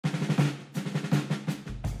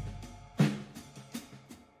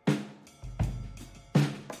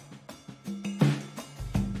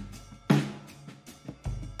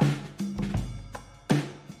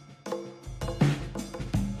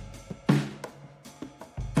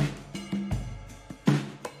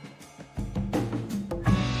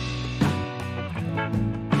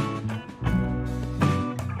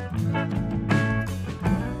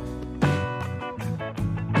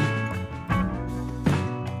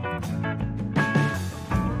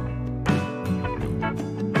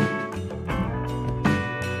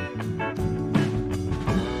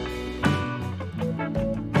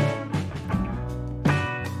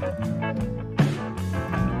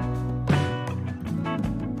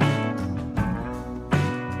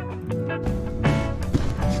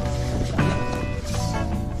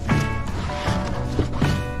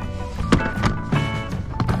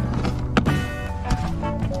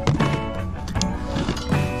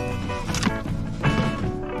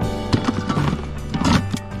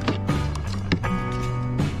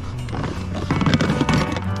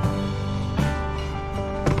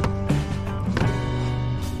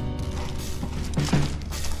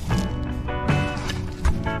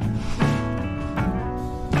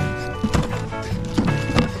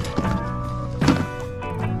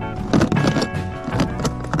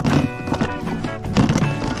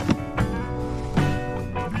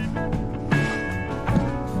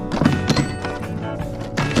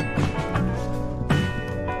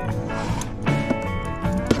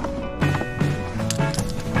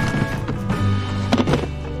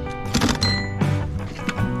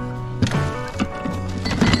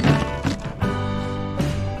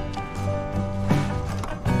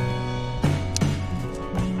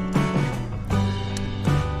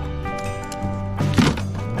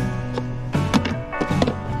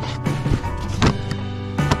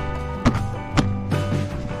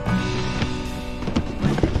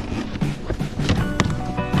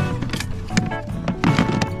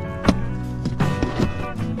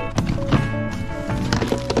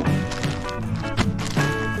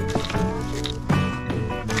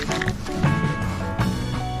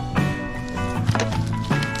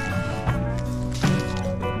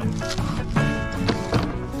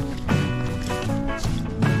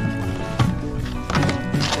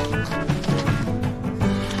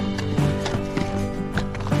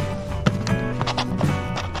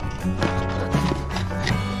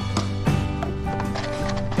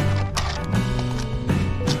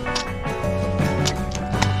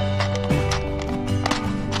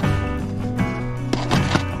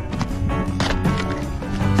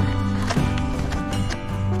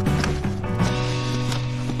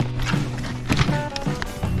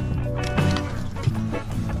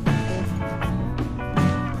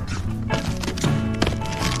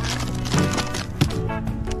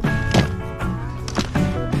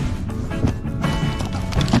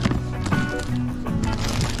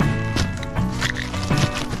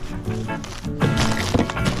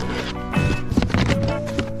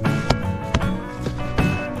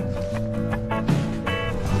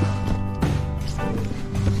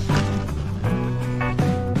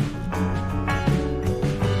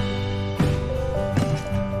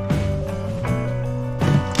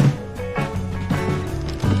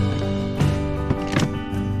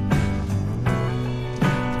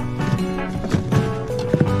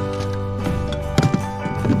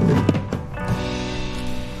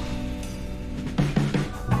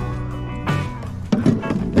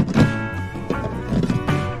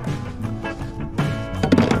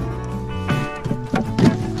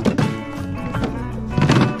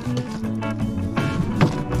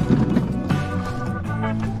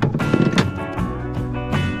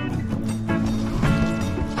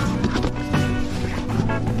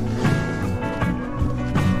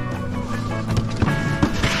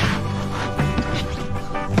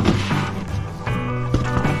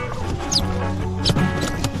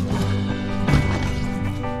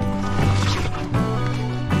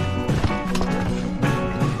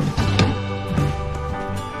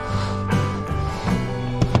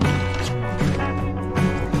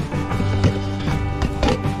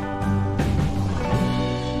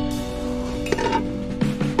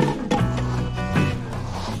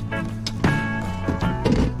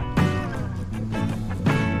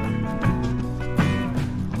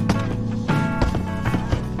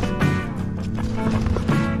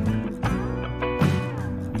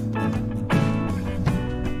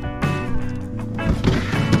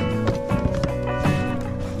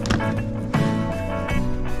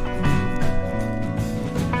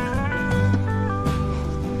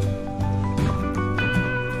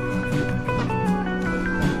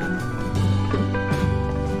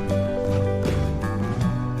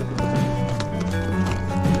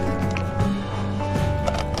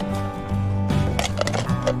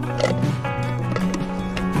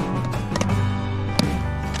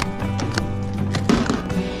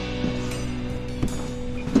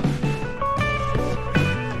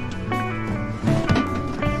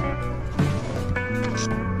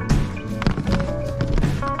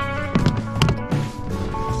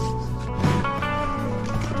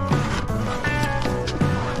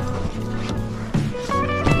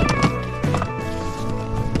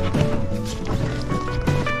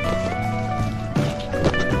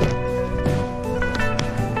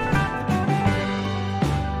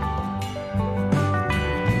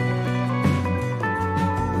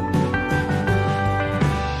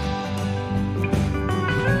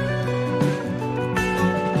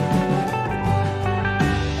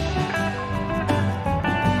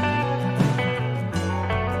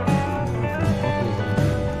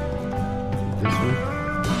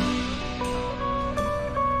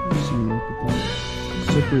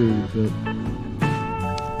screwed, but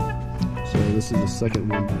so this is the second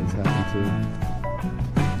one that it's happened to.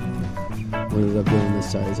 What ended up doing this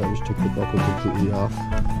side is I just took the buckle completely off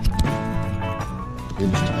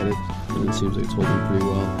and just tied it, and it seems like it's holding pretty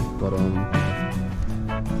well. But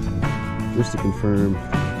just to confirm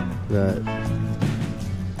that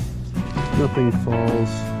nothing falls,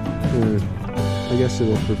 I guess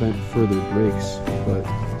it'll prevent further breaks, but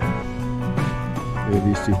we have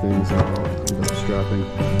these two things that I'll end up strapping.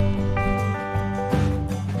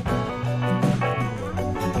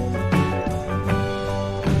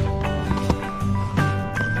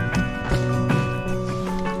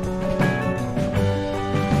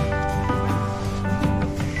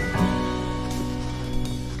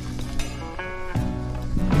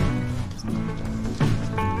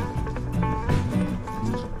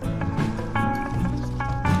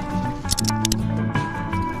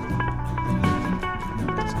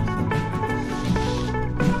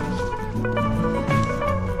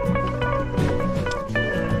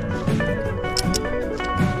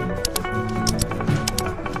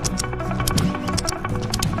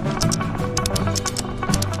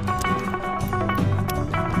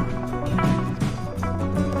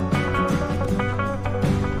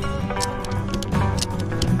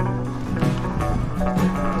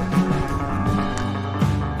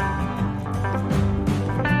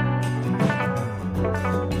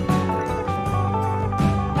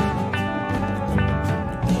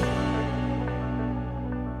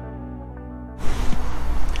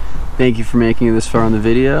 Thank you for making it this far in the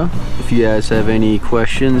video. If you guys have any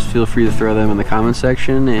questions, feel free to throw them in the comment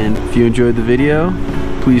section. And if you enjoyed the video,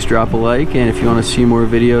 please drop a like. And if you want to see more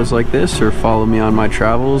videos like this or follow me on my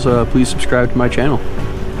travels, please subscribe to my channel.